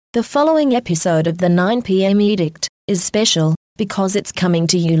The following episode of the 9 p.m. Edict is special because it's coming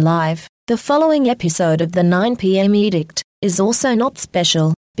to you live. The following episode of the 9 p.m. Edict is also not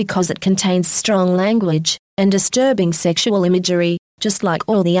special because it contains strong language and disturbing sexual imagery, just like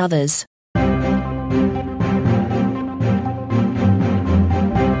all the others.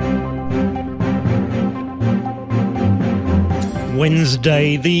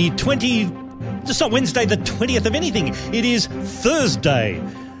 Wednesday the 20th, it's not Wednesday the 20th of anything, it is Thursday,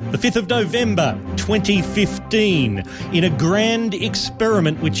 the 5th of November 2015, in a grand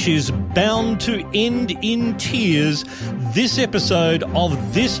experiment which is bound to end in tears. This episode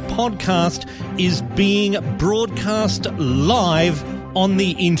of this podcast is being broadcast live on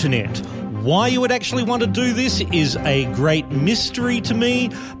the internet. Why you would actually want to do this is a great mystery to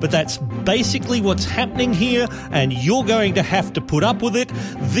me, but that's basically what's happening here, and you're going to have to put up with it.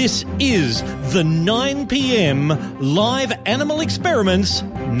 This is the 9 p.m. Live Animal Experiments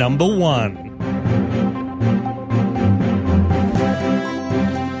number 1.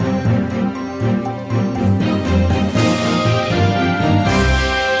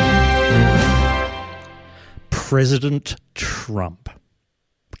 President Trump.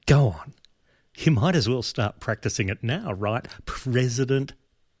 Go on. You might as well start practicing it now, right? President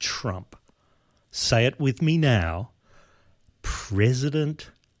Trump. Say it with me now. President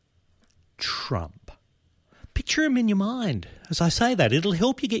Trump. Picture him in your mind as I say that. It'll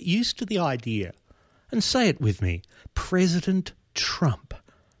help you get used to the idea. And say it with me. President Trump.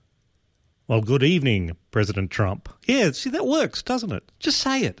 Well, good evening, President Trump. Yeah, see, that works, doesn't it? Just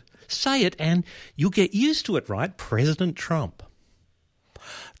say it. Say it and you'll get used to it, right? President Trump.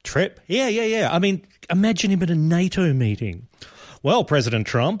 Trip? Yeah. I mean, imagine him at a NATO meeting. Well, President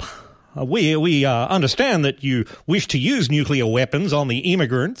Trump, we understand that you wish to use nuclear weapons on the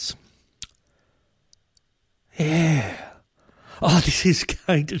immigrants. Yeah. Oh, this is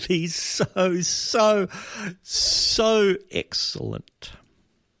going to be so excellent.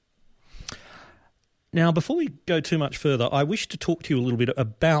 Now, before we go too much further, I wish to talk to you a little bit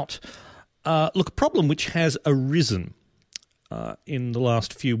about, a problem which has arisen in the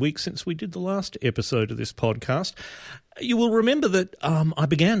last few weeks since we did the last episode of this podcast. You will remember that I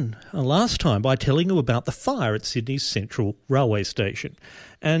began last time by telling you about the fire at Sydney's Central Railway Station.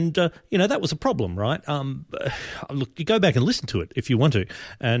 And, that was a problem, right? Look, you go back and listen to it if you want to,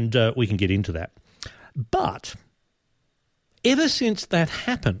 and we can get into that. But ever since that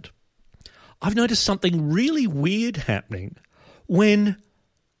happened, I've noticed something really weird happening when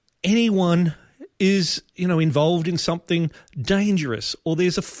anyone is, involved in something dangerous, or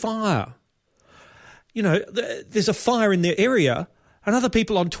there's a fire. There's a fire in their area, and other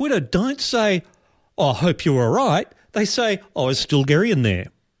people on Twitter don't say, "Oh, I hope you're all right." They say, "Oh, is Stilgherrian there?"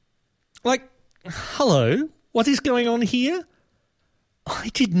 Like, hello, what is going on here? I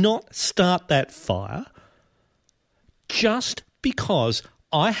did not start that fire just because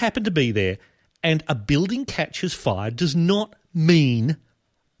I happen to be there, and a building catches fire does not mean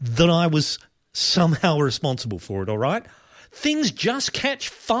that I was somehow responsible for it, all right? Things just catch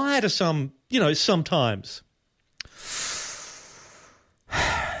fire to sometimes.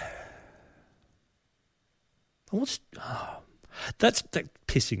 That's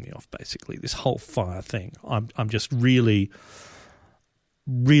pissing me off, basically, this whole fire thing. I'm just really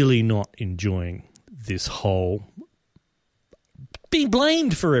not enjoying this whole being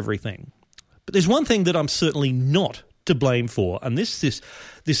blamed for everything. But there's one thing that I'm certainly not to blame for, and this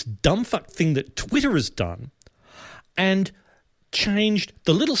dumbfuck thing that Twitter has done and changed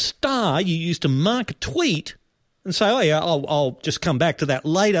the little star you used to mark a tweet and say, "Oh yeah, I'll just come back to that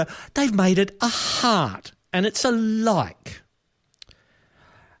later." They've made it a heart, and it's a like.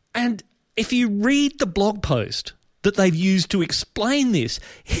 And if you read the blog post that they've used to explain this,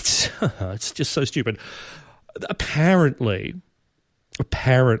 it's just so stupid. Apparently,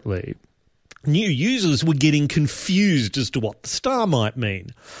 new users were getting confused as to what the star might mean.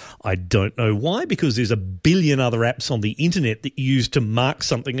 I don't know why, because there's a billion other apps on the internet that you use to mark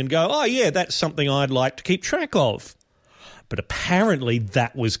something and go, "Oh yeah, that's something I'd like to keep track of." But apparently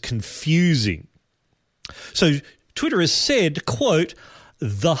that was confusing. So Twitter has said, quote,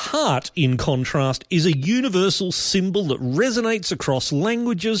 "The heart, in contrast, is a universal symbol that resonates across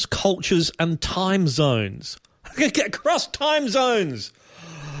languages, cultures, and time zones." Across time zones.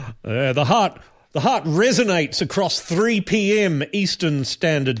 The heart resonates across 3 p.m. Eastern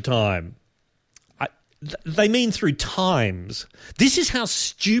Standard Time. They mean through times. This is how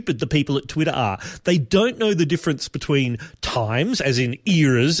stupid the people at Twitter are. They don't know the difference between times, as in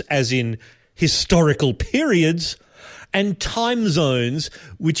eras, as in historical periods, and time zones,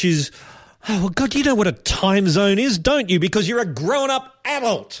 which is Oh, well, God, you know what a time zone is, don't you? Because you're a grown-up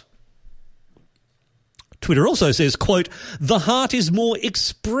adult. Twitter also says, quote, the heart is more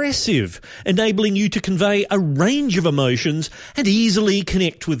expressive, enabling you to convey a range of emotions and easily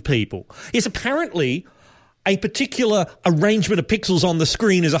connect with people. Yes, apparently a particular arrangement of pixels on the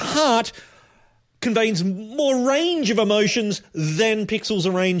screen as a heart conveys more range of emotions than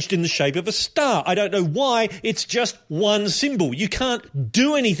pixels arranged in the shape of a star. I don't know why, it's just one symbol. You can't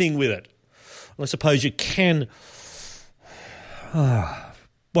do anything with it. Well, I suppose you can...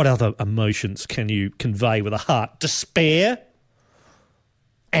 What other emotions can you convey with a heart? Despair?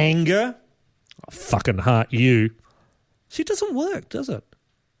 Anger? Oh, fucking heart you. See, it doesn't work, does it?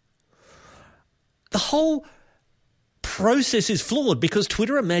 The whole process is flawed because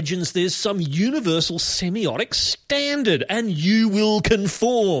Twitter imagines there's some universal semiotic standard and you will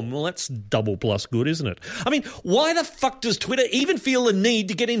conform. Well, that's double plus good, isn't it? I mean, why the fuck does Twitter even feel the need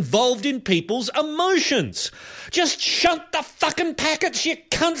to get involved in people's emotions? Just shunt the fucking packets, you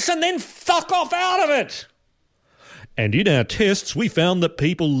cunts, and then fuck off out of it. And in our tests, we found that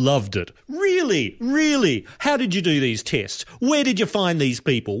people loved it. Really? Really? How did you do these tests? Where did you find these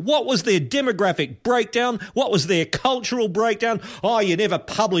people? What was their demographic breakdown? What was their cultural breakdown? Oh, you never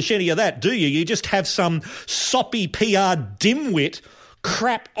publish any of that, do you? You just have some soppy PR dimwit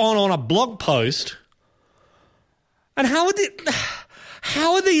crap on a blog post. And how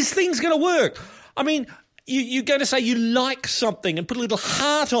are these things going to work? I mean, you're going to say you like something and put a little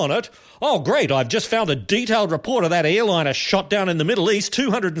heart on it. Oh, great, I've just found a detailed report of that airliner shot down in the Middle East,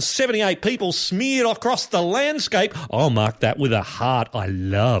 278 people smeared across the landscape. I'll mark that with a heart. I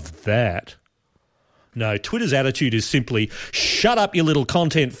love that. No, Twitter's attitude is simply, shut up, you little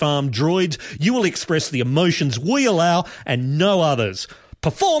content farm droids. You will express the emotions we allow and no others.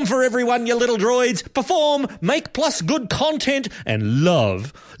 Perform for everyone, you little droids. Perform, make plus good content, and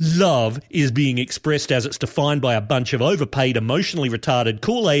love is being expressed as it's defined by a bunch of overpaid, emotionally retarded,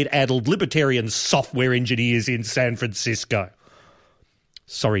 Kool-Aid-addled libertarian software engineers in San Francisco.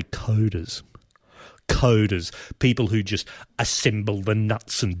 Sorry, coders. Coders, people who just assemble the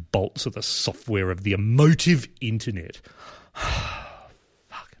nuts and bolts of the software of the emotive internet.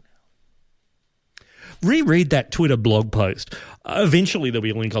 Reread that Twitter blog post. Eventually there'll be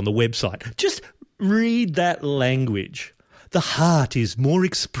a link on the website. Just read that language. The heart is more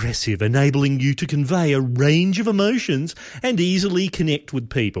expressive, enabling you to convey a range of emotions and easily connect with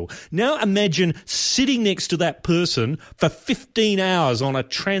people. Now imagine sitting next to that person for 15 hours on a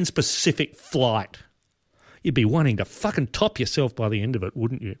Trans-Pacific flight. You'd be wanting to fucking top yourself by the end of it,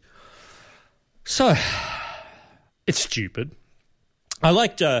 wouldn't you? So, it's stupid. I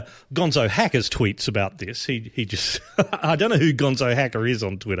liked Gonzo Hacker's tweets about this. He just I don't know who Gonzo Hacker is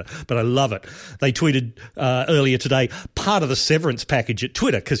on Twitter, but I love it. They tweeted earlier today part of the severance package at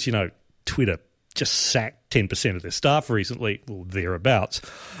Twitter because, you know, Twitter just sacked 10% of their staff recently, or thereabouts.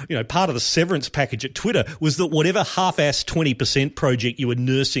 You know, part of the severance package at Twitter was that whatever half-assed 20% project you were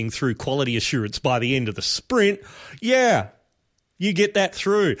nursing through quality assurance by the end of the sprint, you get that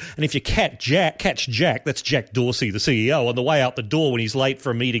through. And if you catch Jack, that's Jack Dorsey, the CEO, on the way out the door when he's late for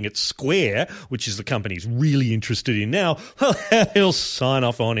a meeting at Square, which is the company he's really interested in now, well, he'll sign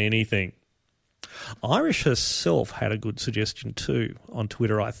off on anything. Irish herself had a good suggestion too on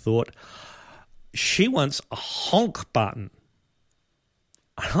Twitter, I thought. She wants a honk button.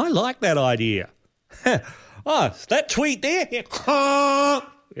 I like that idea. Oh, is that tweet there?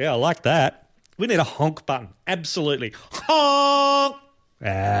 Yeah, I like that. We need a honk button. Absolutely. Honk!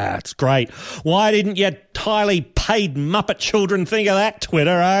 Ah, it's great. Why didn't you highly paid Muppet children think of that,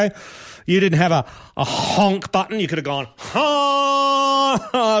 Twitter, eh? You didn't have a honk button. You could have gone, honk!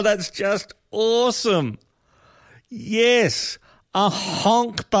 Oh, that's just awesome. Yes, a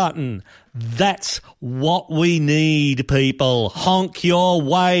honk button. That's what we need, people. Honk your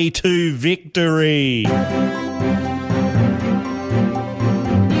way to victory.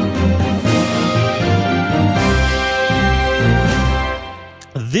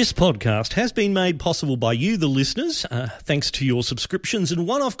 This podcast has been made possible by you, the listeners, thanks to your subscriptions and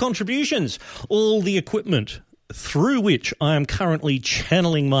one-off contributions. All the equipment through which I am currently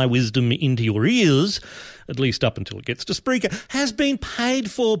channeling my wisdom into your ears, at least up until it gets to Spreaker, has been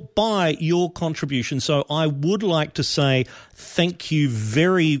paid for by your contribution. So I would like to say thank you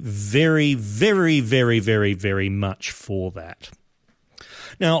very, very, very, very, very, very much for that.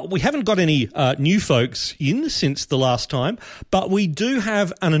 Now, we haven't got any new folks in since the last time, but we do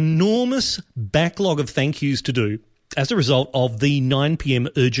have an enormous backlog of thank yous to do. as a result of the 9pm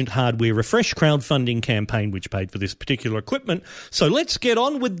Urgent Hardware Refresh crowdfunding campaign, which paid for this particular equipment. So let's get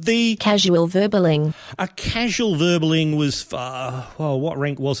on with the Casual verbaling. A casual verbaling was, what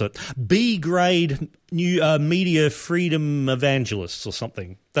rank was it? B grade new media freedom evangelists or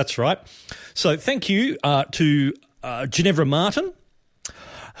something. That's right. So thank you to Ginevra Martin,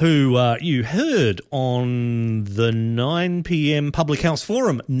 who you heard on the 9pm Public House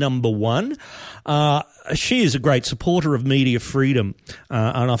Forum #1. She is a great supporter of media freedom,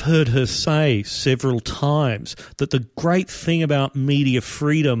 and I've heard her say several times that the great thing about media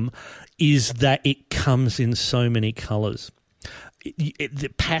freedom is that it comes in so many colours.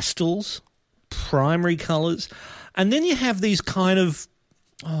 The pastels, primary colours, and then you have these kind of,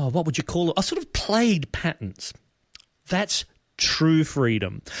 what would you call it, a sort of played patterns. That's true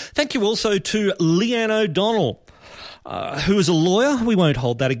freedom. Thank you also to Leanne O'Donnell, who is a lawyer. We won't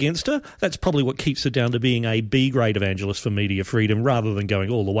hold that against her. That's probably what keeps her down to being a B-grade evangelist for media freedom rather than going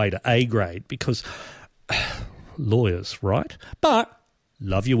all the way to A-grade, because lawyers, right? But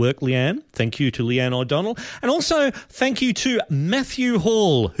love your work, Leanne. Thank you to Leanne O'Donnell. And also thank you to Matthew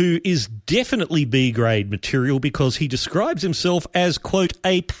Hall, who is definitely B-grade material because he describes himself as, quote,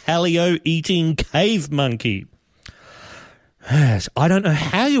 a paleo-eating cave monkey. Yes, I don't know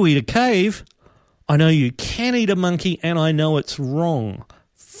how you eat a cave. I know you can eat a monkey, and I know it's wrong.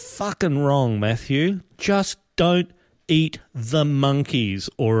 Fucking wrong, Matthew. Just don't eat the monkeys,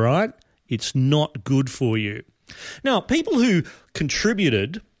 all right? It's not good for you. Now, people who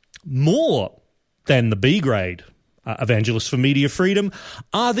contributed more than the B-grade evangelists for media freedom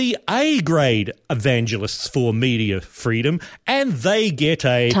are the A-grade evangelists for media freedom, and they get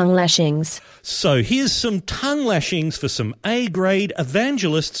a tongue lashings. So here's some tongue lashings for some A-grade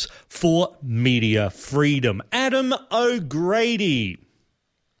evangelists for media freedom. Adam O'Grady.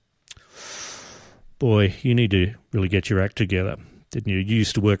 Boy, you need to really get your act together, didn't you? You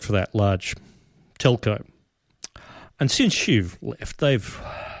used to work for that large telco. And since you've left, they've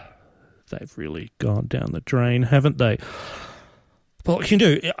really gone down the drain, haven't they? Well, what you can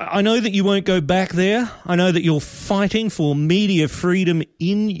do, I know that you won't go back there. I know that you're fighting for media freedom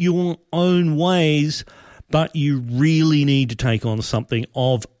in your own ways, but you really need to take on something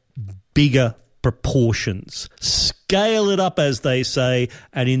of bigger proportions. Scale it up, as they say,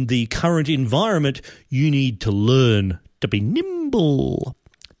 and in the current environment, you need to learn to be nimble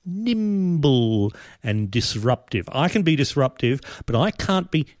and disruptive. I can be disruptive, but I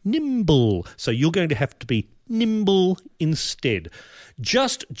can't be nimble. So you're going to have to be nimble instead.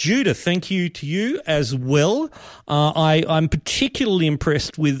 Just Judah, thank you to you as well. I'm particularly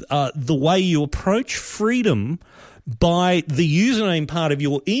impressed with the way you approach freedom by the username part of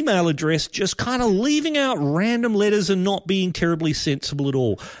your email address, just kind of leaving out random letters and not being terribly sensible at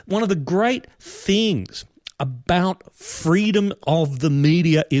all. One of the great things about freedom of the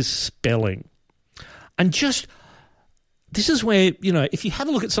media is spelling. And just, this is where, if you have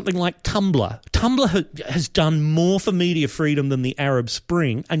a look at something like Tumblr has done more for media freedom than the Arab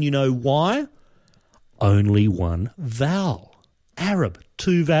Spring. And you know why? Only one vowel. Arab,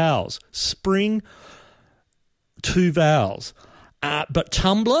 2 vowels. Spring, 2 vowels. But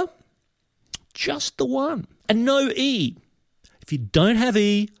Tumblr, just the one. And no E. If you don't have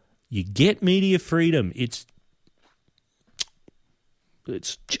E, you get media freedom. It's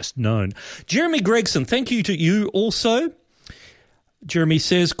just known. Jeremy Gregson, thank you to you also. Jeremy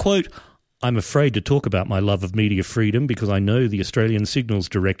says, quote, I'm afraid to talk about my love of media freedom because I know the Australian Signals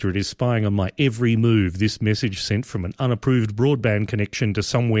Directorate is spying on my every move. This message sent from an unapproved broadband connection to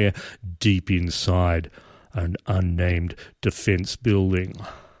somewhere deep inside an unnamed defence building.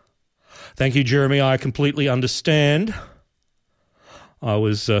 Thank you, Jeremy. I completely understand. I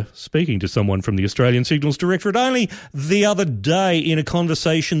was speaking to someone from the Australian Signals Directorate only the other day in a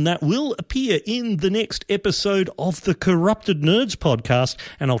conversation that will appear in the next episode of the Corrupted Nerds podcast,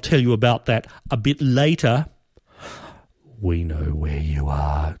 and I'll tell you about that a bit later. We know where you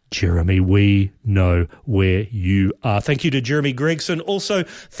are, Jeremy. We know where you are. Thank you to Jeremy Gregson. Also,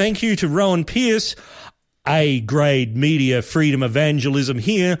 thank you to Rowan Pierce. A-grade media freedom evangelism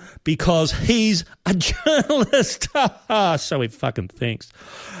here because he's a journalist. So he fucking thinks.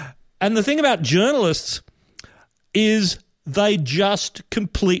 And the thing about journalists is they just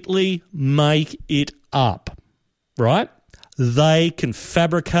completely make it up, right? They can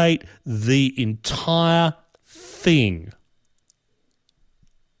fabricate the entire thing.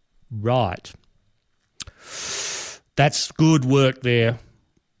 Right. That's good work there.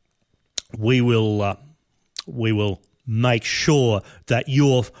 We will make sure that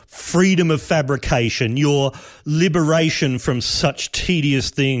your freedom of fabrication, your liberation from such tedious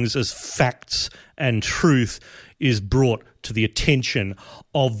things as facts and truth is brought to the attention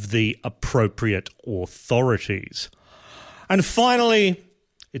of the appropriate authorities. And finally,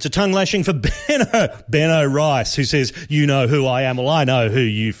 it's a tongue lashing for Benno Rice, who says, "You know who I am." Well, I know who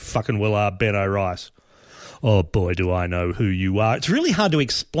you fucking well are, Benno Rice. Oh boy, do I know who you are. It's really hard to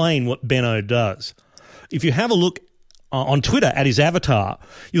explain what Benno does. If you have a look on Twitter at his avatar,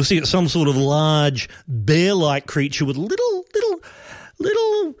 you'll see it's some sort of large bear-like creature with little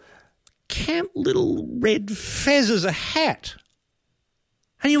red fez as a hat.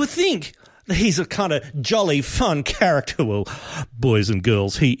 And you would think that he's a kind of jolly, fun character. Well, boys and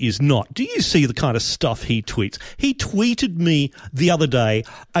girls, he is not. Do you see the kind of stuff he tweets? He tweeted me the other day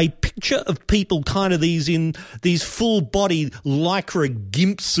a picture of people kind of in these full-body Lycra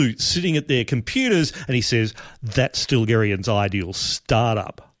gimp suits sitting at their computers, and he says, "That's Stilgherrian's ideal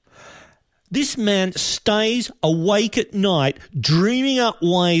startup." This man stays awake at night dreaming up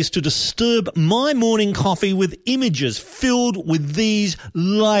ways to disturb my morning coffee with images filled with these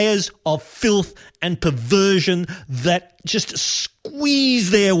layers of filth and perversion that just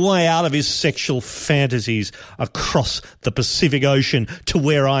squeeze their way out of his sexual fantasies across the Pacific Ocean to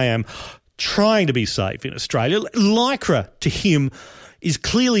where I am trying to be safe in Australia. Lycra, to him, is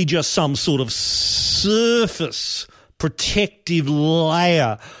clearly just some sort of surface protective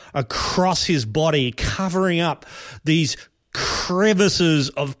layer across his body, covering up these crevices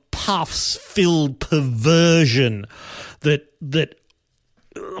of puffs-filled perversion that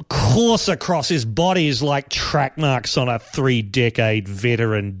course across his body is like track marks on a 3-decade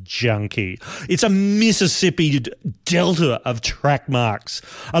veteran junkie. It's a Mississippi Delta of track marks,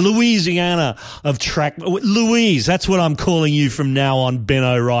 a Louisiana of track... Louise, that's what I'm calling you from now on,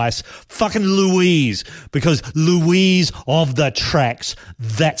 Benno Rice. Fucking Louise, because Louise of the tracks,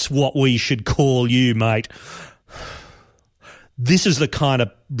 that's what we should call you, mate. This is the kind of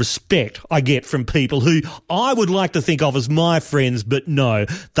respect I get from people who I would like to think of as my friends, but no,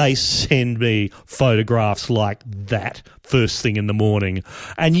 they send me photographs like that first thing in the morning.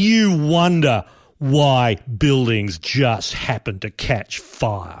 And you wonder why buildings just happen to catch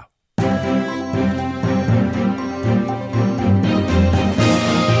fire.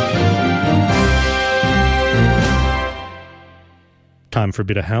 Time for a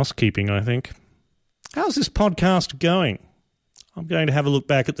bit of housekeeping, I think. How's this podcast going? I'm going to have a look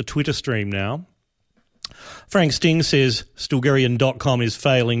back at the Twitter stream now. Frank Sting says Stilgherrian.com is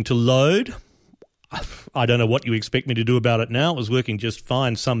failing to load. I don't know what you expect me to do about it now. It was working just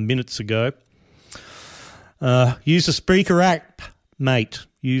fine some minutes ago. Use the Spreaker app, mate.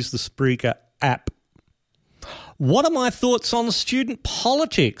 Use the Spreaker app. What are my thoughts on student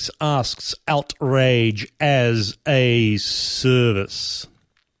politics, asks Outrage as a Service.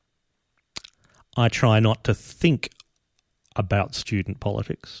 I try not to think about student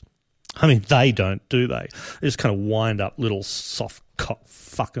politics. I mean, they don't, do they? They just kind of wind up little soft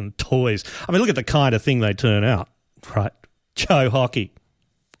fucking toys. I mean, look at the kind of thing they turn out, right? Joe Hockey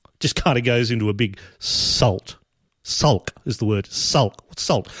just kind of goes into a big sulk. Sulk is the word. Sulk. What's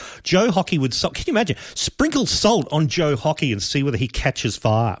salt? Joe Hockey would sulk. Can you imagine? Sprinkle salt on Joe Hockey and see whether he catches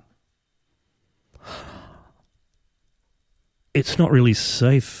fire. It's not really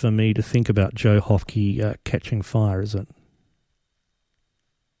safe for me to think about Joe Hockey catching fire, is it?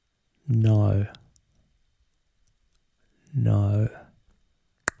 No.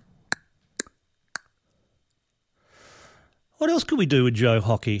 What else could we do with Joe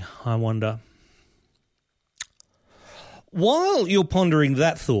Hockey, I wonder? While you're pondering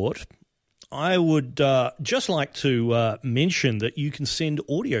that thought, I would just like to mention that you can send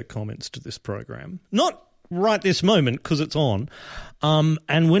audio comments to this program. Not right this moment because it's on.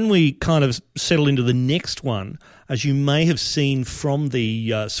 And when we kind of settle into the next one, as you may have seen from the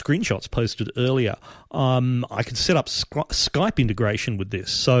screenshots posted earlier, I can set up Skype integration with this.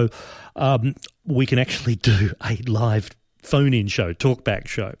 So we can actually do a live phone-in show, talkback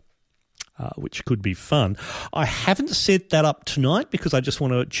show. Which could be fun. I haven't set that up tonight because I just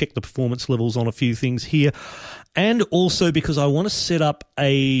want to check the performance levels on a few things here, and also because I want to set up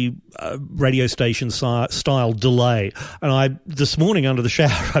a radio station style delay. And this morning under the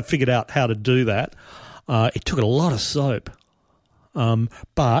shower, I figured out how to do that. It took a lot of soap,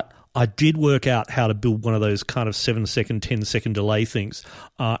 but I did work out how to build one of those kind of 7-second, 10-second delay things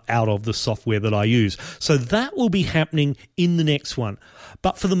out of the software that I use. So that will be happening in the next one.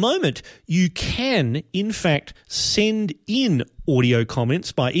 But for the moment, you can, in fact, send in audio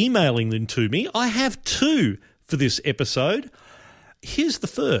comments by emailing them to me. I have 2 for this episode. Here's the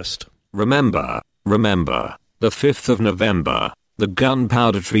first. Remember, the 5th of November, the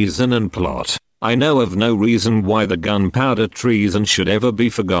gunpowder treason and plot. I know of no reason why the gunpowder treason should ever be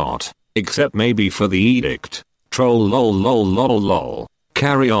forgot, except maybe for the edict. Troll lol lol lol lol.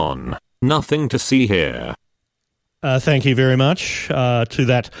 Carry on. Nothing to see here. Thank you very much to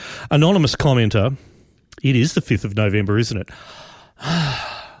that anonymous commenter. It is the 5th of November, isn't it?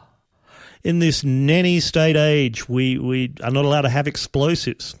 In this nanny state age, we are not allowed to have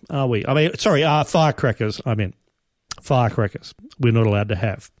explosives, are we? I mean, sorry, firecrackers, I meant. Firecrackers we're not allowed to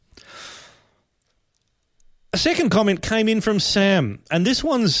have. A second comment came in from Sam, and this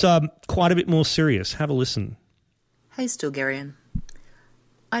one's quite a bit more serious. Have a listen. Hey, Stilgarian.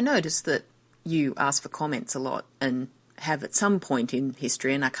 I noticed that you ask for comments a lot and have at some point in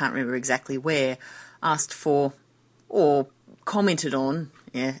history, and I can't remember exactly where, asked for or commented on,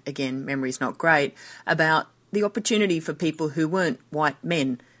 yeah, again, memory's not great, about the opportunity for people who weren't white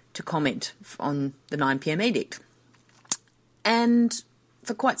men to comment on the 9pm edict. And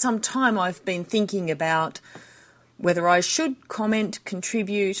for quite some time I've been thinking about whether I should comment,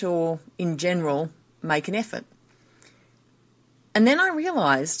 contribute, or in general make an effort. And then I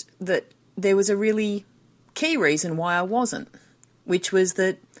realised that there was a really key reason why I wasn't, which was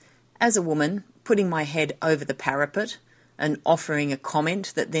that as a woman, putting my head over the parapet and offering a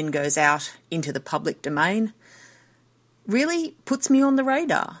comment that then goes out into the public domain really puts me on the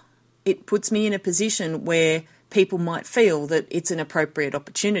radar. It puts me in a position where people might feel that it's an appropriate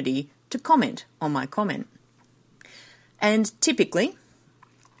opportunity to comment on my comment. And typically,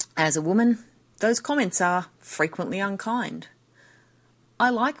 as a woman, those comments are frequently unkind. I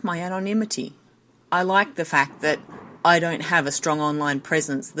like my anonymity. I like the fact that I don't have a strong online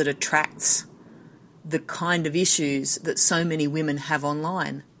presence that attracts the kind of issues that so many women have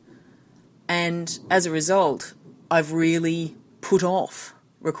online. And as a result, I've really put off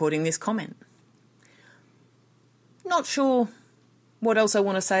recording this comment. Not sure what else I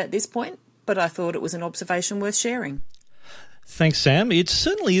want to say at this point, but I thought it was an observation worth sharing. Thanks, Sam. It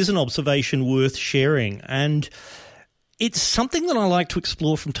certainly is an observation worth sharing, and it's something that I like to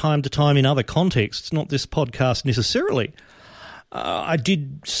explore from time to time in other contexts, not this podcast necessarily. I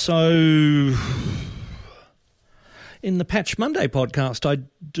did so in the Patch Monday podcast I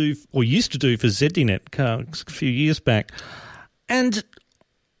do, or used to do for ZDNet a few years back. And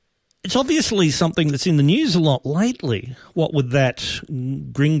it's obviously something that's in the news a lot lately, what with that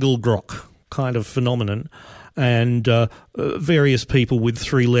Gringelgrok kind of phenomenon and various people with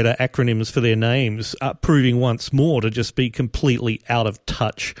three-letter acronyms for their names proving once more to just be completely out of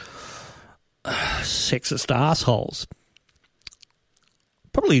touch sexist arseholes.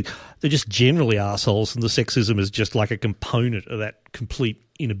 Probably they're just generally arseholes, and the sexism is just like a component of that complete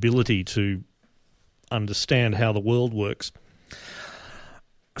inability to understand how the world works.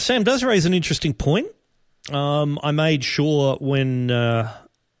 Sam does raise an interesting point. I made sure when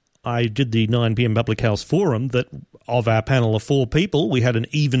I did the 9pm Public House Forum that of our panel of 4 people, we had an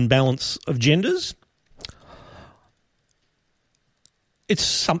even balance of genders. It's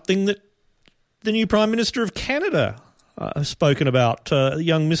something that the new Prime Minister of Canada has spoken about,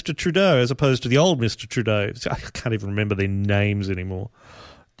 young Mr. Trudeau as opposed to the old Mr. Trudeau. I can't even remember their names anymore.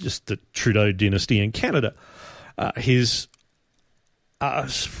 Just the Trudeau dynasty in Canada. He's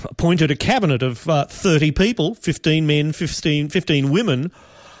appointed a cabinet of 30 people, 15 men, 15 women,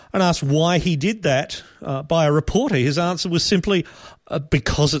 and asked why he did that by a reporter. His answer was simply,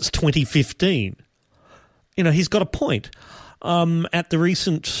 because it's 2015. You know, he's got a point. At the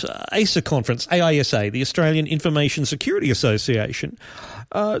recent AISA conference, AISA, the Australian Information Security Association,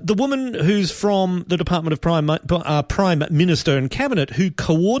 the woman who's from the Department of Prime Minister and Cabinet who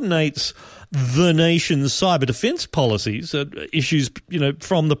coordinates the nation's cyber defence policies, issues, you know,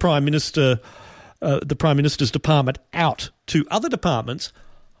 from the Prime Minister, the Prime Minister's department out to other departments,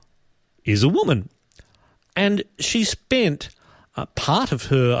 is a woman. And she spent part of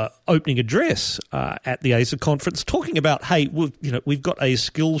her opening address at the AISA conference talking about, hey, we've got a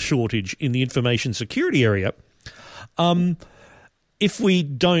skill shortage in the information security area. If we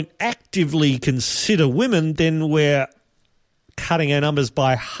don't actively consider women, then we're cutting our numbers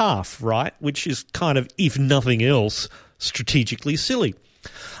by half, right? Which is kind of, if nothing else, strategically silly.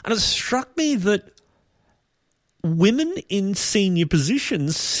 And it struck me that women in senior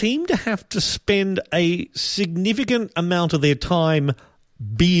positions seem to have to spend a significant amount of their time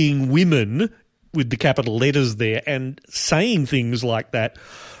being women, with the capital letters there, and saying things like that,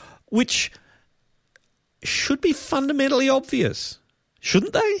 which should be fundamentally obvious,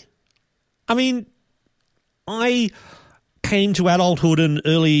 shouldn't they? I mean, I came to adulthood and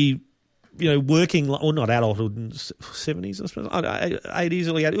early, working, or not adulthood, in the 70s, I suppose, 80s,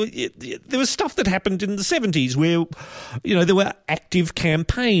 early 80s. There was stuff that happened in the 70s where, there were active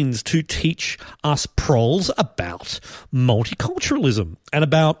campaigns to teach us proles about multiculturalism and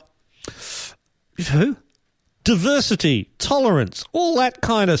about, diversity, tolerance, all that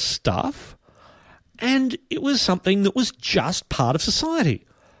kind of stuff. And it was something that was just part of society.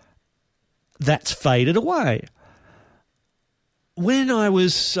 That's faded away. When I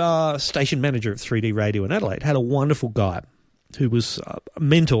was station manager of 3D Radio in Adelaide, had a wonderful guy who was a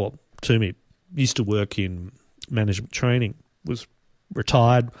mentor to me, used to work in management training, was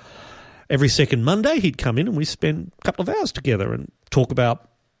retired. Every second Monday he'd come in and we spend a couple of hours together and talk about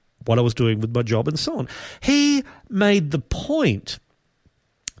what I was doing with my job and so on. He made the point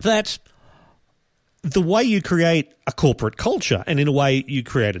that the way you create a corporate culture, and in a way you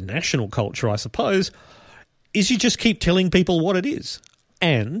create a national culture, I suppose, is you just keep telling people what it is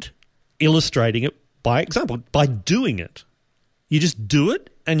and illustrating it by example, by doing it. You just do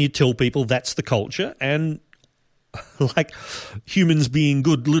it and you tell people that's the culture, and like humans being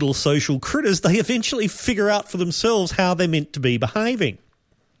good little social critters, they eventually figure out for themselves how they're meant to be behaving.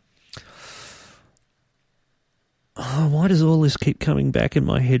 Oh, why does all this keep coming back in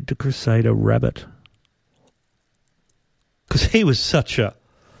my head to Crusader Rabbit? Because he was such a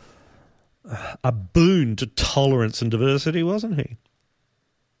boon to tolerance and diversity, wasn't he?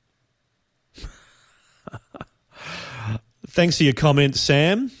 Thanks for your comment,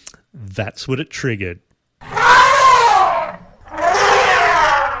 Sam. That's what it triggered.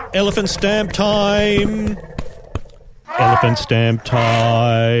 Elephant stamp time. Elephant stamp time.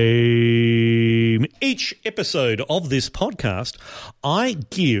 Each episode of this podcast, I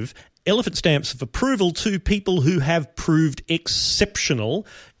give elephant stamps of approval to people who have proved exceptional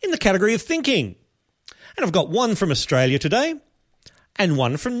in the category of thinking. And I've got one from Australia today and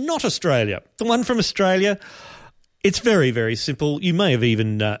one from not Australia. The one from Australia, it's very, very simple. You may have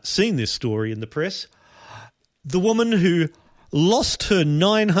even seen this story in the press. The woman who lost her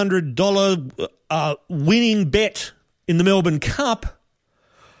 $900 winning bet in the Melbourne Cup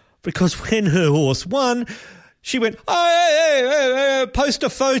because when her horse won, she went, post a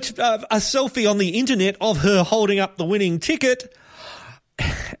photo, a selfie on the internet of her holding up the winning ticket,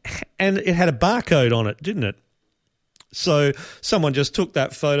 and it had a barcode on it, didn't it? So someone just took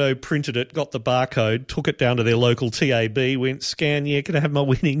that photo, printed it, got the barcode, took it down to their local TAB, went, scan, yeah, can I have my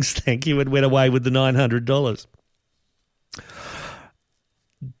winnings, thank you, and went away with the $900.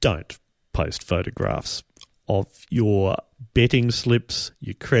 Don't post photographs of your betting slips,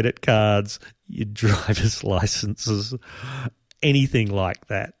 your credit cards, your driver's licenses, anything like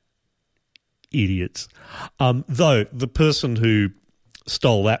that. Idiots. Though the person who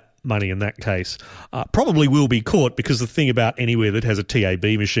stole that money in that case probably will be caught, because the thing about anywhere that has a TAB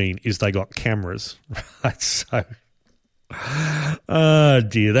machine is they got cameras, right? So, oh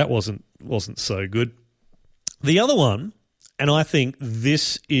dear, that wasn't so good. The other one, and I think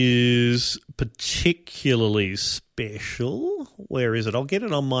this is particularly special. Where is it? I'll get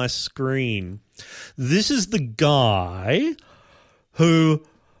it on my screen. This is the guy who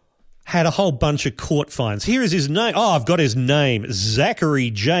had a whole bunch of court fines. Here is his name. Oh, I've got his name. Zachary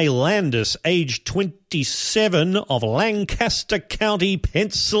J. Landis, age 27, of Lancaster County,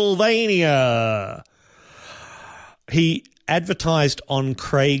 Pennsylvania. He advertised on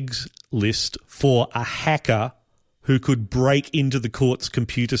Craigslist for a hacker who could break into the court's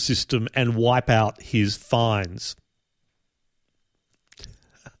computer system and wipe out his fines.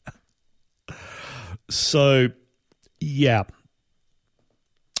 So, yeah.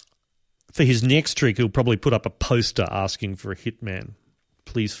 For his next trick, he'll probably put up a poster asking for a hitman.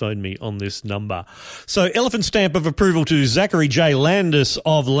 Please phone me on this number. So, elephant stamp of approval to Zachary J. Landis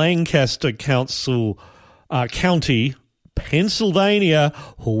of Lancaster County, Pennsylvania.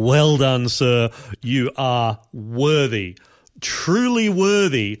 Well done, sir. You are worthy, truly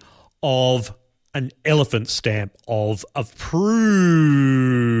worthy of an elephant stamp of approval.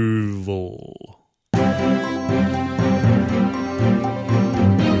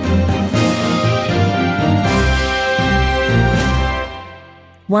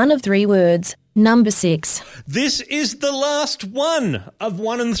 One of three words, number 6. This is the last one of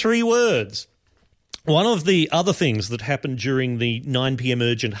 1 and 3 words. One of the other things that happened during the 9 p.m.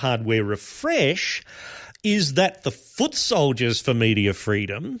 urgent hardware refresh is that the foot soldiers for media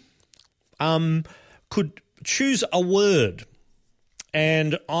freedom could choose a word,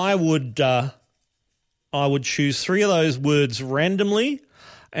 and I would choose 3 of those words randomly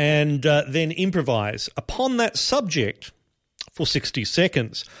and then improvise upon that subject for 60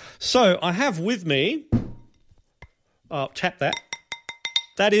 seconds. So I have with me, tap that.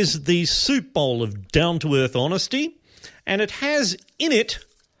 That is the soup bowl of down-to-earth honesty, and it has in it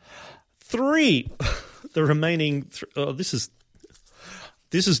 3. The remaining, this is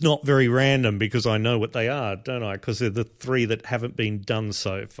not very random because I know what they are, don't I? Because they're the 3 that haven't been done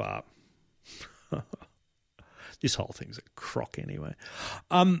so far. This whole thing's a crock anyway.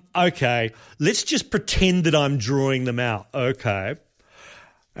 Okay, let's just pretend that I'm drawing them out. Okay.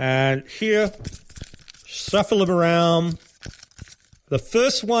 And here, shuffle them around. The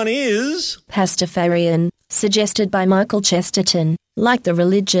first one is... Pastafarian, suggested by Michael Chesterton, like the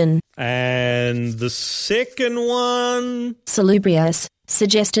religion. And the second one... Salubrious,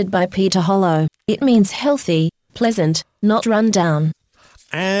 suggested by Peter Hollow. It means healthy, pleasant, not run down.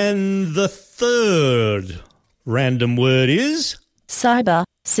 And the third random word is... Cyber,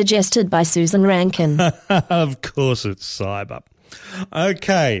 suggested by Susan Rankin. Of course it's cyber.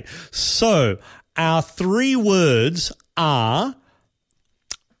 Okay, so our three words are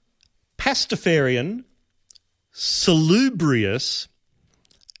pastafarian, salubrious,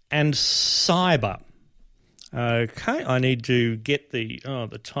 and cyber. Okay, I need to get the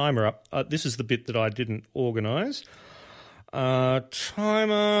timer up. This is the bit that I didn't organise.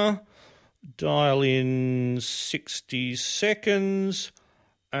 Timer, dial in 60 seconds,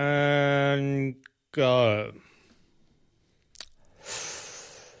 and go.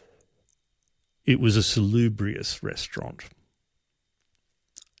 It was a salubrious restaurant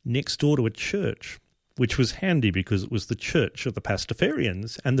next door to a church, which was handy because it was the church of the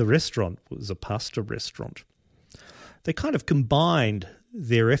Pastafarians and the restaurant was a pasta restaurant. They kind of combined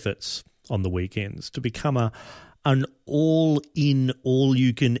their efforts on the weekends to become an all-in,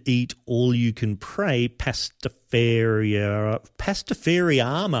 all-you-can-eat, all-you-can-pray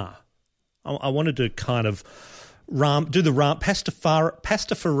pastafariama. I wanted to kind of do the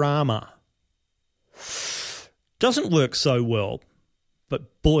pastafarama. Doesn't work so well,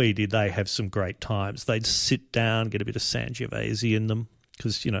 but boy, did they have some great times. They'd sit down, get a bit of Sangiovese in them,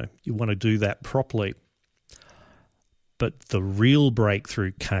 because, you want to do that properly. But the real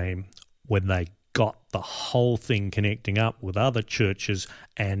breakthrough came when they got the whole thing connecting up with other churches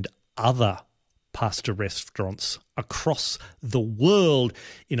and other pasta restaurants across the world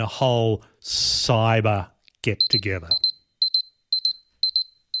in a whole cyber get-together.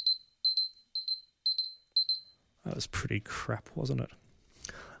 That was pretty crap, wasn't it?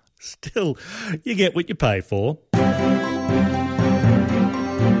 Still, you get what you pay for.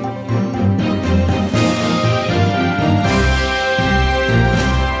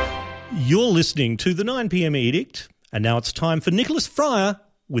 You're listening to the 9pm Edict, and now it's time for Nicholas Fryer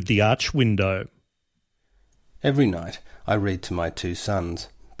with The Arch Window. Every night I read to my two sons,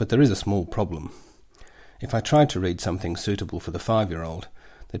 but there is a small problem. If I try to read something suitable for the 5-year-old,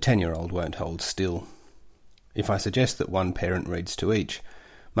 the 10-year-old won't hold still. If I suggest that one parent reads to each,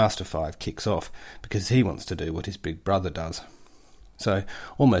 Master 5 kicks off because he wants to do what his big brother does. So,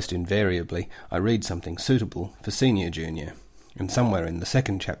 almost invariably, I read something suitable for Senior Junior, and somewhere in the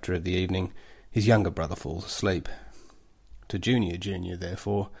second chapter of the evening, his younger brother falls asleep. To Junior Junior,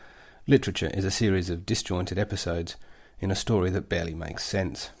 therefore, literature is a series of disjointed episodes in a story that barely makes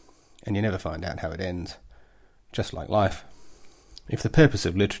sense, and you never find out how it ends. Just like life. If the purpose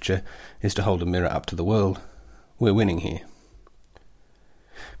of literature is to hold a mirror up to the world, we're winning here.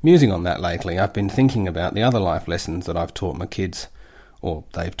 Musing on that lately, I've been thinking about the other life lessons that I've taught my kids, or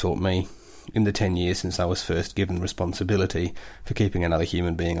they've taught me, in the 10 years since I was first given responsibility for keeping another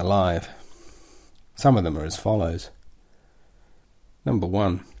human being alive. Some of them are as follows. Number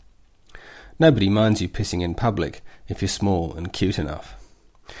 1. Nobody minds you pissing in public if you're small and cute enough.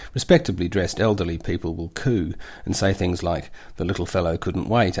 Respectably dressed elderly people will coo and say things like, "The little fellow couldn't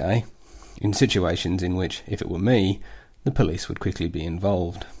wait, eh?" in situations in which, if it were me, the police would quickly be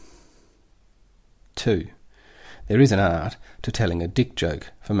involved. 2. There is an art to telling a dick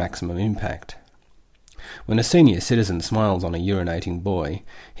joke for maximum impact. When a senior citizen smiles on a urinating boy,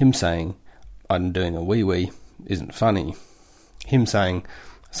 him saying, "I'm doing a wee-wee," isn't funny. Him saying,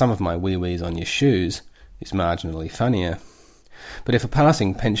 "Some of my wee-wees on your shoes," is marginally funnier. But if a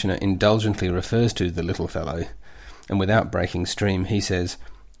passing pensioner indulgently refers to the little fellow, and without breaking stream he says,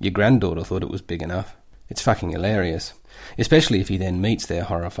 "Your granddaughter thought it was big enough," it's fucking hilarious, especially if he then meets their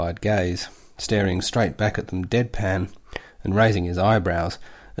horrified gaze, staring straight back at them deadpan, and raising his eyebrows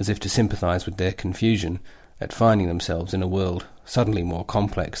as if to sympathise with their confusion at finding themselves in a world suddenly more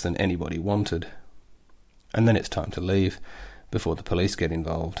complex than anybody wanted. And then it's time to leave, before the police get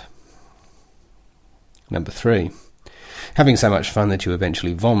involved. Number 3. Having so much fun that you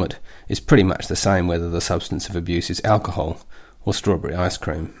eventually vomit is pretty much the same whether the substance of abuse is alcohol or strawberry ice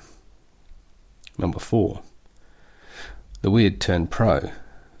cream. Number 4. The weird turned pro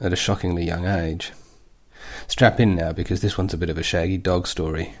at a shockingly young age. Strap in now because this one's a bit of a shaggy dog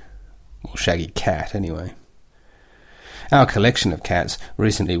story. Or shaggy cat, anyway. Our collection of cats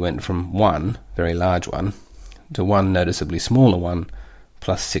recently went from one, very large one, to one noticeably smaller one,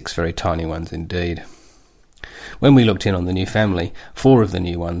 plus 6 very tiny ones indeed. When we looked in on the new family, 4 of the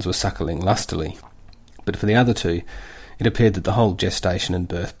new ones were suckling lustily, but for the other 2, it appeared that the whole gestation and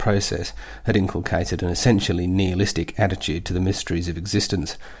birth process had inculcated an essentially nihilistic attitude to the mysteries of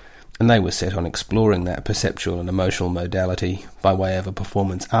existence, and they were set on exploring that perceptual and emotional modality by way of a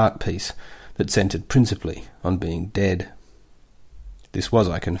performance art piece that centred principally on being dead. This was,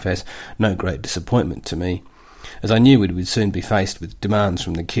 I confess, no great disappointment to me, as I knew we would soon be faced with demands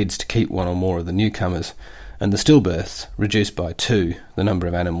from the kids to keep one or more of the newcomers, and the stillbirths reduced by 2 the number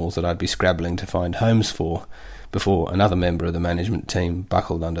of animals that I'd be scrabbling to find homes for, before another member of the management team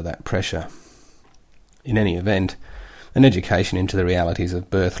buckled under that pressure. In any event, an education into the realities of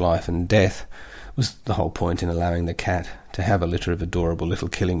birth, life and death was the whole point in allowing the cat to have a litter of adorable little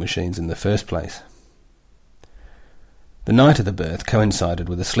killing machines in the first place. The night of the birth coincided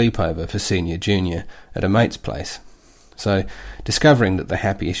with a sleepover for Senior Junior at a mate's place, so, discovering that the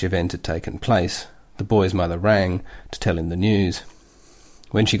happy-ish event had taken place, the boy's mother rang to tell him the news.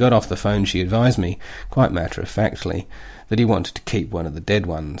 When she got off the phone, she advised me, quite matter-of-factly, that he wanted to keep one of the dead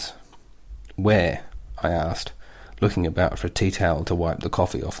ones. "Where?" I asked, looking about for a tea towel to wipe the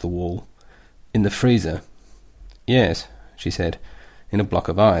coffee off the wall. "In the freezer?" "Yes," she said, "in a block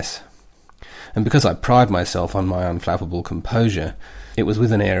of ice." And because I pride myself on my unflappable composure, it was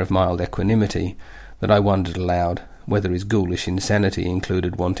with an air of mild equanimity that I wondered aloud whether his ghoulish insanity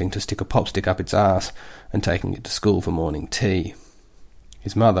included wanting to stick a popstick up its arse and taking it to school for morning tea.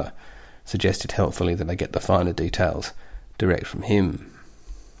 His mother suggested helpfully that I get the finer details direct from him.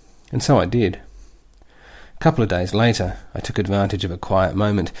 And so I did. A couple of days later, I took advantage of a quiet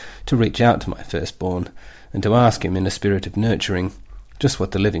moment to reach out to my firstborn and to ask him in a spirit of nurturing just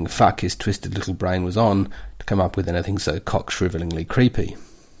what the living fuck his twisted little brain was on to come up with anything so cock-shrivelingly creepy.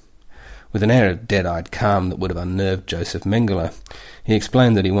 With an air of dead-eyed calm that would have unnerved Joseph Mengele, he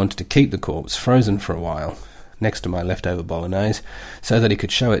explained that he wanted to keep the corpse frozen for a while, next to my leftover bolognese, so that he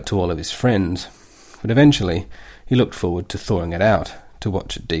could show it to all of his friends. But eventually he looked forward to thawing it out, to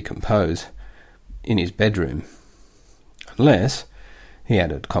watch it decompose, in his bedroom. Unless, he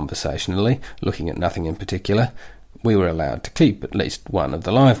added conversationally, looking at nothing in particular, we were allowed to keep at least one of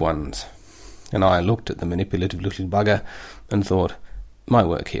the live ones. And I looked at the manipulative little bugger and thought, my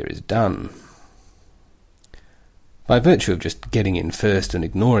work here is done. By virtue of just getting in first and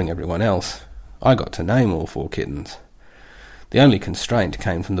ignoring everyone else, I got to name all 4 kittens. The only constraint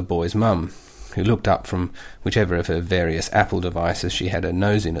came from the boy's mum, who looked up from whichever of her various Apple devices she had her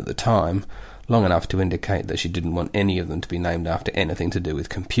nose in at the time, long enough to indicate that she didn't want any of them to be named after anything to do with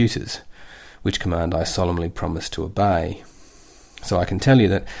computers, which command I solemnly promised to obey. So I can tell you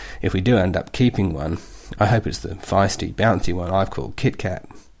that if we do end up keeping one, I hope it's the feisty, bouncy one I've called Kit Kat.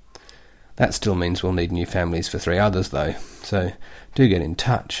 That still means we'll need new families for 3 others, though, so do get in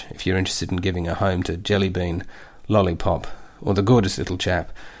touch if you're interested in giving a home to Jellybean, Lollipop, or the gorgeous little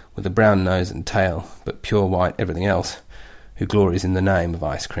chap with a brown nose and tail, but pure white everything else, who glories in the name of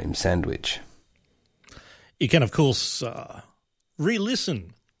ice cream sandwich. You can, of course,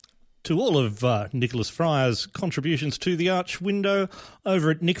 re-listen to all of Nicholas Fryer's contributions to the Arch Window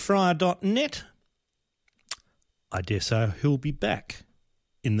over at nickfryer.net. I dare say he'll be back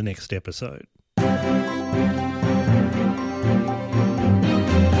in the next episode.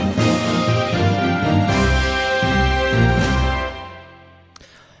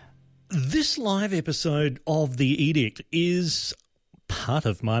 This live episode of The Edict is part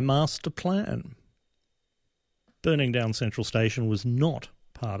of my master plan. Burning down Central Station was not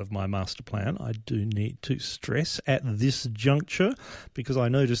part of my master plan. I do need to stress at this juncture, because I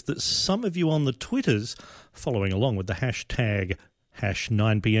noticed that some of you on the Twitters, following along with the hashtag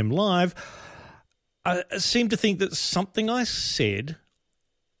 #9pmlive, seem to think that something I said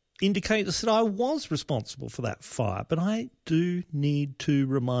indicates that I was responsible for that fire, but I do need to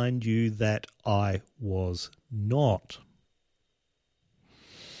remind you that I was not.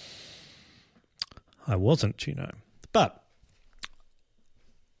 I wasn't, you know. But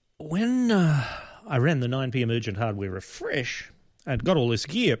when I ran the 9pm Urgent Hardware Refresh and got all this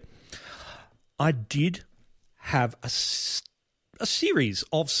gear, I did have a series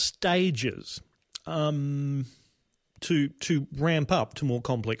of stages to ramp up to more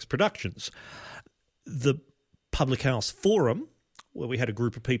complex productions. The Public House Forum, where we had a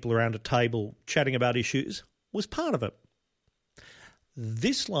group of people around a table chatting about issues, was part of it.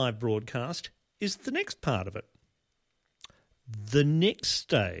 This live broadcast is the next part of it. The next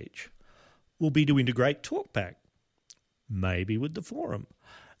stage will be to integrate TalkBack, maybe with the forum.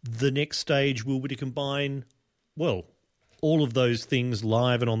 The next stage will be to combine, well, all of those things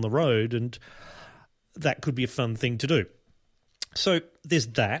live and on the road, and that could be a fun thing to do. So there's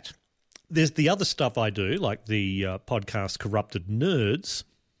that. there's the other stuff I do, like the podcast Corrupted Nerds,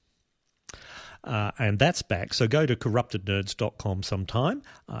 and that's back. So go to corruptednerds.com sometime.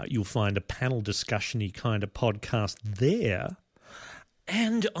 You'll find a panel discussion-y kind of podcast there.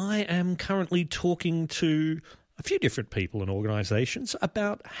 And I am currently talking to a few different people and organisations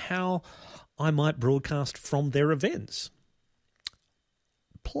about how I might broadcast from their events.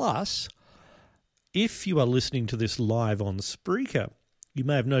 Plus, if you are listening to this live on Spreaker, you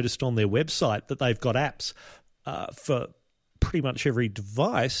may have noticed on their website that they've got apps for pretty much every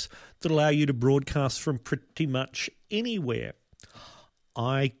device that allow you to broadcast from pretty much anywhere.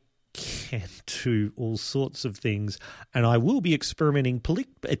 I can do all sorts of things, and I will be experimenting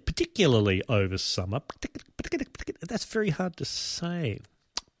particularly over summer. That's very hard to say.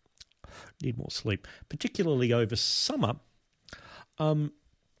 Need more sleep. Particularly over summer,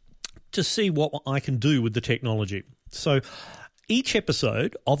 to see what I can do with the technology. So each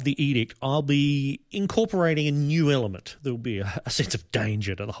episode of The Edict, I'll be incorporating a new element. There will be a sense of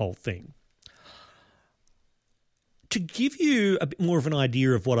danger to the whole thing. To give you a bit more of an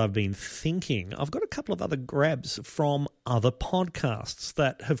idea of what I've been thinking, I've got a couple of other grabs from other podcasts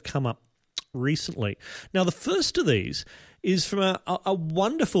that have come up recently. Now, the first of these is from a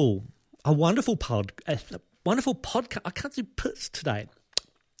wonderful podcast. I can't do puts today.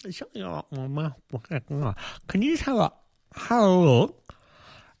 Can you just have a look?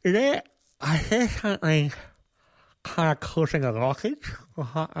 Is there, I hear something kind of causing a blockage?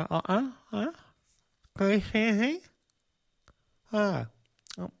 Can you see anything? No.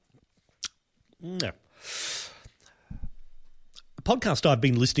 A podcast I've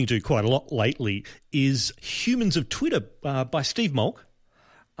been listening to quite a lot lately is Humans of Twitter by Steve Molk.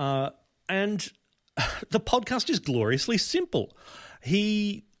 And the podcast is gloriously simple.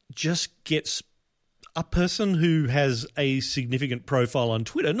 He just gets a person who has a significant profile on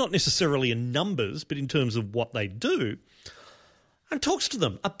Twitter, not necessarily in numbers, but in terms of what they do, and talks to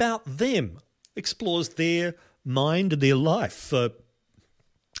them about them, explores their mind and their life for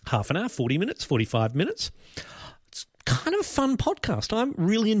half an hour, 40 minutes, 45 minutes. It's kind of a fun podcast. I'm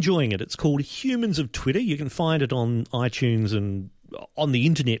really enjoying it. It's called Humans of Twitter. You can find it on iTunes and on the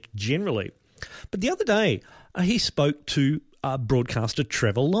internet generally. But the other day, he spoke to broadcaster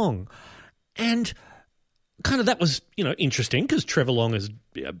Trevor Long. And kind of that was, interesting because Trevor Long is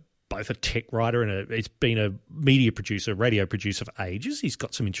both a tech writer and he's been a media producer, radio producer for ages. He's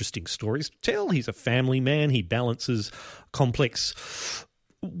got some interesting stories to tell. He's a family man. He balances complex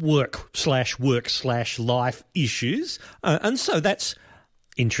work/life issues. And so that's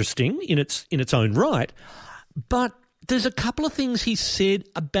interesting in its own right. But there's a couple of things he said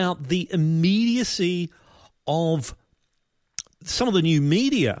about the immediacy of some of the new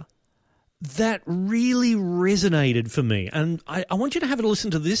media that really resonated for me. And I want you to have a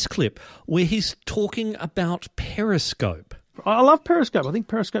listen to this clip where he's talking about Periscope. I love Periscope. I think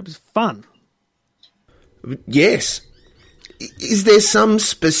Periscope is fun. Yes. Is there some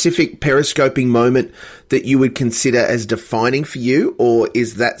specific periscoping moment that you would consider as defining for you, or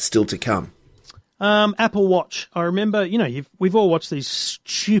is that still to come? Apple Watch. I remember, we've all watched these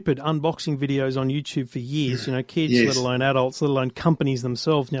stupid unboxing videos on YouTube for years, kids, yes, let alone adults, let alone companies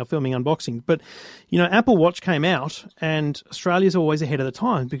themselves now filming unboxing. But, Apple Watch came out and Australia's always ahead of the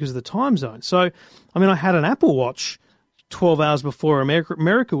time because of the time zone. So, I had an Apple Watch 12 hours before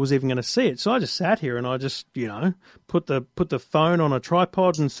America was even going to see it. So I just sat here and I just, put the phone on a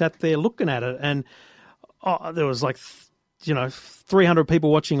tripod and sat there looking at it. And there was 300 people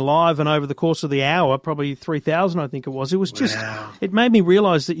watching live, and over the course of the hour, probably 3,000, I think it was. It was just, It made me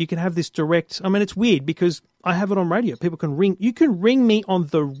realize that you can have this direct, it's weird because I have it on radio. People can ring, you can ring me on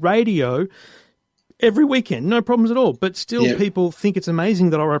the radio every weekend, no problems at all. But still people think it's amazing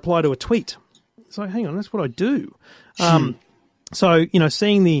that I reply to a tweet. So hang on, that's what I do. So,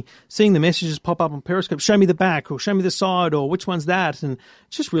 seeing the messages pop up on Periscope, show me the back or show me the side or which one's that. And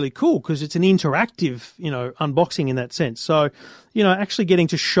it's just really cool because it's an interactive, unboxing in that sense. So, actually getting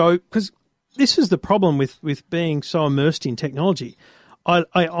to show, because this is the problem with being so immersed in technology.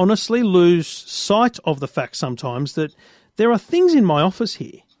 I honestly lose sight of the fact sometimes that there are things in my office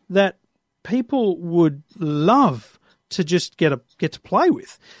here that people would love to just get to play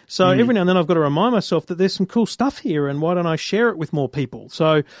with. So every now and then I've got to remind myself that there's some cool stuff here and why don't I share it with more people?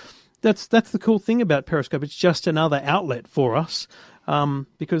 So that's the cool thing about Periscope. It's just another outlet for us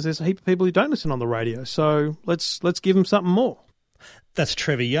because there's a heap of people who don't listen on the radio. So let's give them something more. That's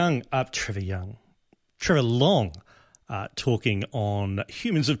Trevor Long talking on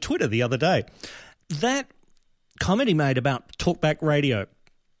Humans of Twitter the other day. That comment he made about Talkback Radio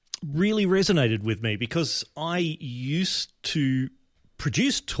really resonated with me because I used to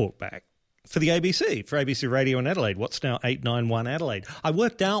produce Talkback for the ABC, for ABC Radio in Adelaide, what's now 891 Adelaide. I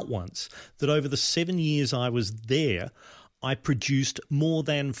worked out once that over the 7 years I was there, I produced more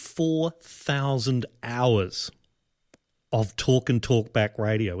than 4,000 hours of talk and talkback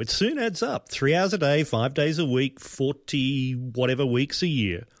radio. It soon adds up. 3 hours a day, 5 days a week, 40 whatever weeks a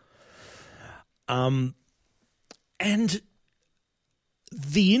year. And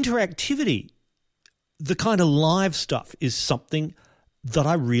the interactivity, the kind of live stuff is something that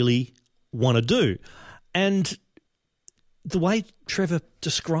I really want to do. And the way Trevor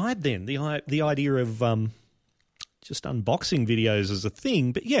described then, the idea of just unboxing videos as a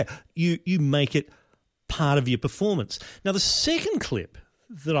thing, but yeah, you make it part of your performance. Now, the second clip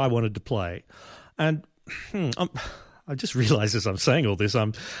that I wanted to play, and I just realised as I'm saying all this,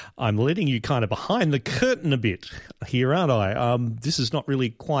 I'm letting you kind of behind the curtain a bit here, aren't I? This is not really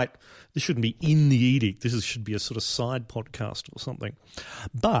quite. This shouldn't be in the edict. Should be a sort of side podcast or something.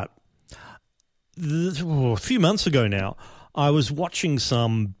 But a few months ago now, I was watching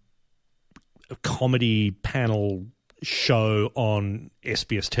some comedy panel show on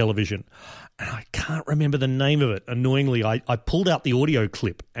SBS television, and I can't remember the name of it. Annoyingly, I pulled out the audio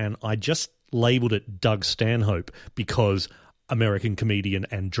clip and I just labelled it Doug Stanhope because American comedian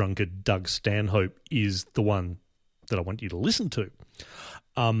and drunkard Doug Stanhope is the one that I want you to listen to.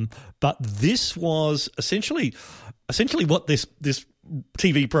 But this was essentially what this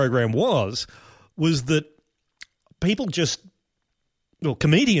TV program was that people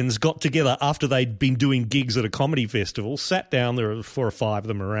comedians got together after they'd been doing gigs at a comedy festival, sat down, there were 4 or 5 of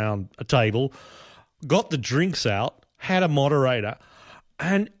them around a table, got the drinks out, had a moderator,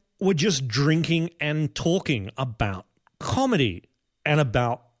 and were just drinking and talking about comedy and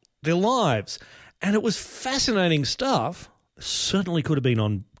about their lives. And it was fascinating stuff. Certainly could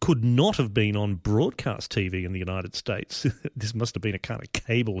not have been on broadcast TV in the United States. This must have been a kind of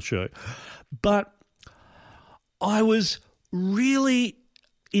cable show. But I was really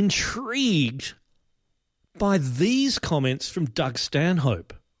intrigued by these comments from Doug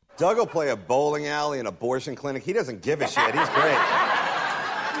Stanhope. Doug will play a bowling alley, an abortion clinic. He doesn't give a shit. He's great.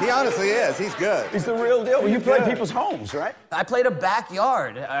 He honestly is. He's good. He's the real deal. Well, you played people's homes, right? I played a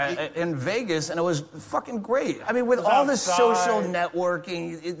backyard in Vegas, and it was fucking great. I mean, with all this social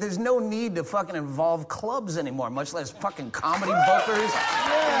networking, there's no need to fucking involve clubs anymore, much less fucking comedy bookers.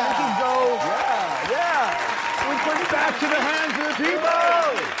 Yeah. You can go... Yeah. We put it back to the hands of the people.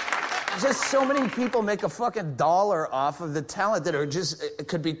 Just so many people make a fucking dollar off of the talent that are just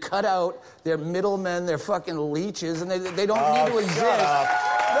could be cut out. They're middlemen, they're fucking leeches, and they don't need to exist.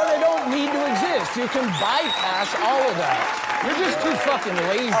 No, they don't need to exist. You can bypass all of that. You're just too fucking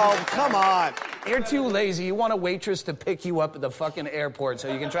lazy. Oh, come on. You're too lazy. You want a waitress to pick you up at the fucking airport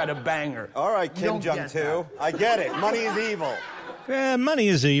so you can try to bang her. All right, Kim Jong-2. I get it. Money is evil. Yeah, money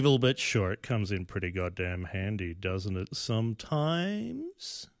is evil, but sure, it comes in pretty goddamn handy, doesn't it,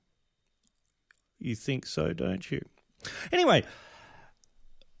 sometimes? You think so, don't you? Anyway,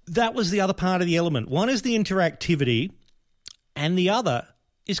 that was the other part of the element. One is the interactivity, and the other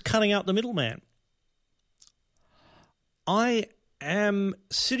is cutting out the middleman. I am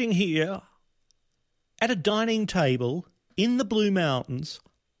sitting here at a dining table in the Blue Mountains,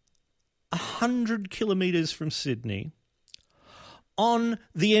 100 kilometres from Sydney, on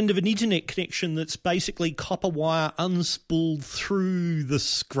the end of an internet connection that's basically copper wire unspooled through the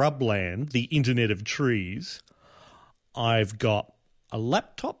scrubland, the internet of trees. I've got a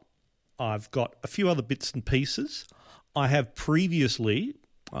laptop. I've got a few other bits and pieces. I have previously,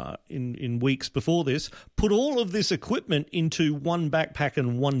 in weeks before this, put all of this equipment into one backpack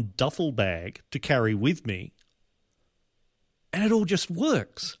and one duffel bag to carry with me. And it all just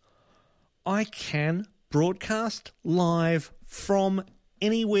works. I can broadcast live from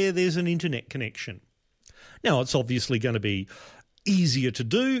anywhere there's an internet connection. Now, it's obviously going to be easier to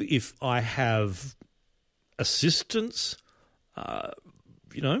do if I have assistance,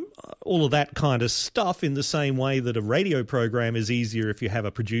 all of that kind of stuff, in the same way that a radio program is easier if you have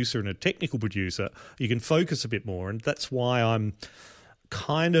a producer and a technical producer. You can focus a bit more, and that's why I'm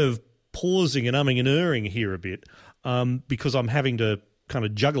kind of pausing and umming and erring here a bit, because I'm having to kind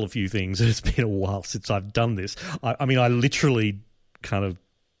of juggle a few things. It's been a while since I've done this. I mean, I literally kind of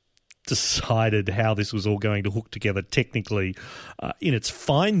decided how this was all going to hook together technically in its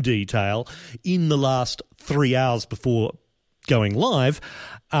fine detail in the last 3 hours before going live,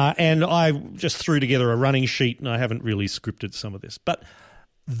 and I just threw together a running sheet, and I haven't really scripted some of this. But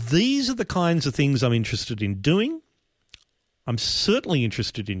these are the kinds of things I'm interested in doing. I'm certainly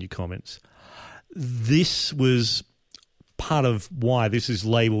interested in your comments. This was part of why this is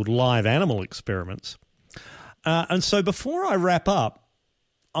labelled Live Animal Experiments. And so before I wrap up,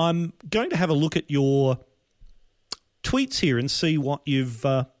 I'm going to have a look at your tweets here and see what you've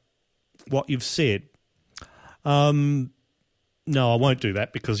said. No, I won't do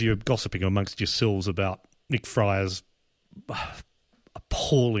that because you're gossiping amongst yourselves about Nick Fryer's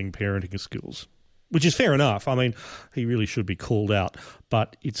appalling parenting skills, which is fair enough. I mean, he really should be called out,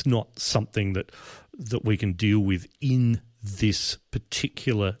 but it's not something that we can deal with in this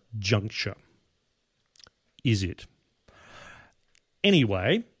particular juncture, is it?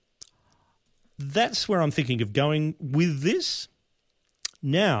 Anyway, that's where I'm thinking of going with this.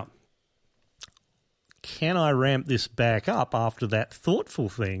 Now, can I ramp this back up after that thoughtful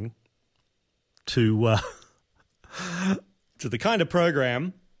thing to the kind of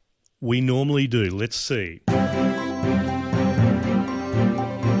program we normally do? Let's see.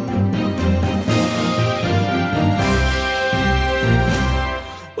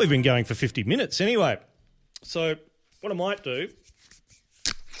 We've been going for 50 minutes anyway. So what I might do,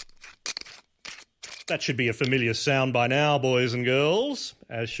 that should be a familiar sound by now, boys and girls,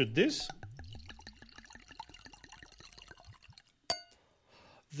 as should this.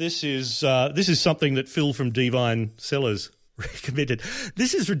 This is something that Phil from Divine Cellars recommended.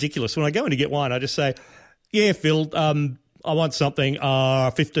 This is ridiculous. When I go in to get wine, I just say, yeah, Phil, I want something,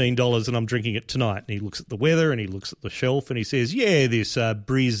 $15 and I'm drinking it tonight. And he looks at the weather and he looks at the shelf and he says, yeah, this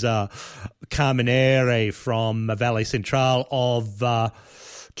Brisa Carmenere from Valle Central of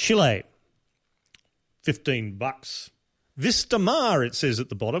Chile, $15. Vista Mar, it says at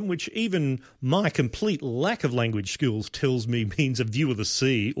the bottom, which even my complete lack of language skills tells me means a view of the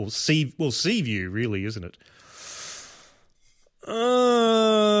sea, or sea view, really, isn't it?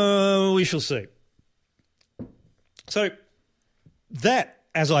 We shall see. So that,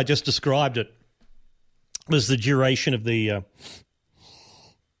 as I just described it, was the duration of the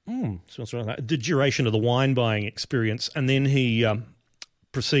duration of the wine buying experience, and then he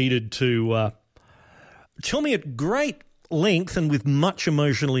proceeded to tell me at great length and with much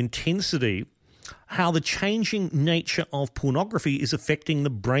emotional intensity how the changing nature of pornography is affecting the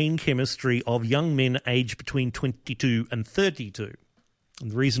brain chemistry of young men aged between 22 and 32.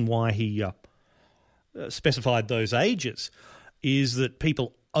 And the reason why he specified those ages is that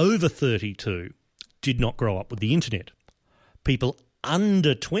people over 32 did not grow up with the internet. People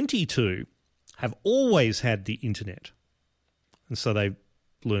under 22 have always had the internet, and so they've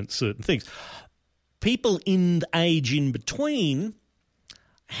learnt certain things. People in the age in between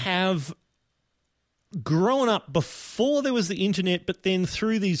have grown up before there was the internet, but then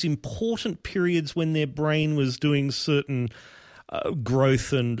through these important periods when their brain was doing certain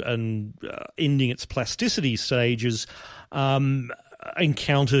growth and ending its plasticity stages,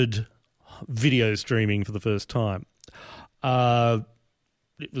 encountered video streaming for the first time.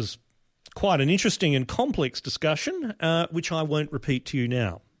 It was quite an interesting and complex discussion, which I won't repeat to you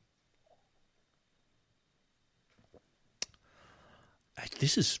now.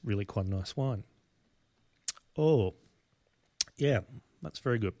 This is really quite a nice wine. Oh, yeah, that's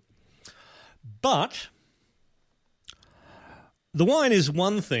very good. But the wine is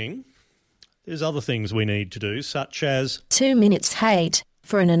one thing. There's other things we need to do, such as 2 minutes hate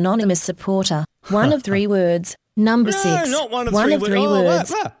for an anonymous supporter. One of 3 words. Number 6. No, not one of 3 words. Three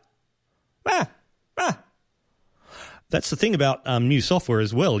words. That's the thing about new software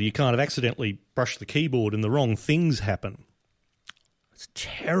as well. You kind of accidentally brush the keyboard and the wrong things happen. It's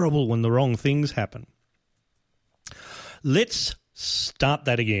terrible when the wrong things happen. Let's start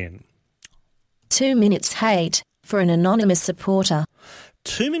that again. 2 minutes hate for an anonymous supporter.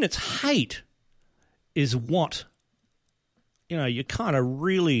 2 minutes hate is what, you're kind of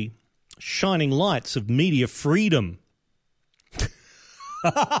really shining lights of media freedom.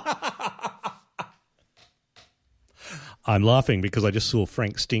 I'm laughing because I just saw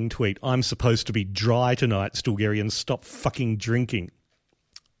Frank Sting tweet, I'm supposed to be dry tonight, Stilgarian, stop fucking drinking.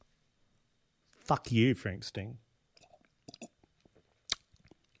 Fuck you, Frank Sting.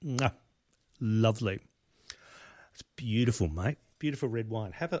 Lovely. It's beautiful, mate. Beautiful red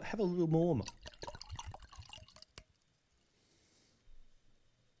wine. Have a little more, mate.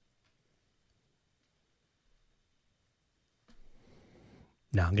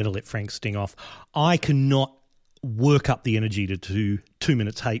 Now I'm going to let Frank Sting off. I cannot work up the energy to do 2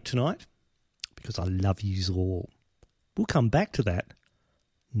 minutes hate tonight because I love yous all. We'll come back to that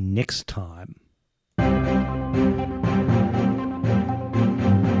next time.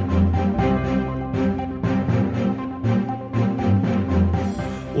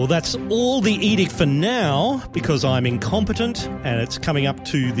 Well, that's all the edict for now because I'm incompetent and it's coming up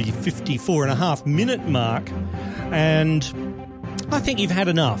to the 54.5-minute mark, and I think you've had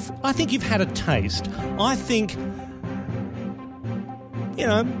enough. I think you've had a taste. I think,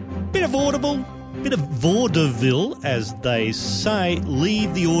 bit of audible, bit of vaudeville, as they say,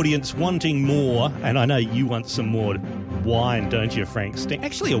 leave the audience wanting more. And I know you want some more wine, don't you, Frank Sting?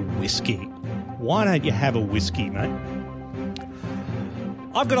 Actually, a whiskey. Why don't you have a whiskey, mate?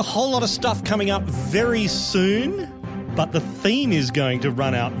 I've got a whole lot of stuff coming up very soon, but the theme is going to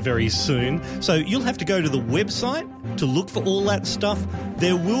run out very soon. So you'll have to go to the website to look for all that stuff.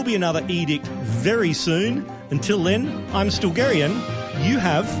 There will be another edict very soon. Until then, I'm Stilgarian. You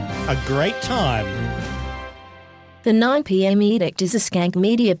have a great time. The 9pm Edict is a Skank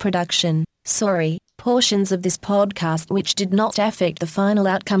Media production. Sorry, portions of this podcast which did not affect the final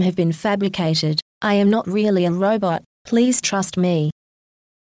outcome have been fabricated. I am not really a robot. Please trust me.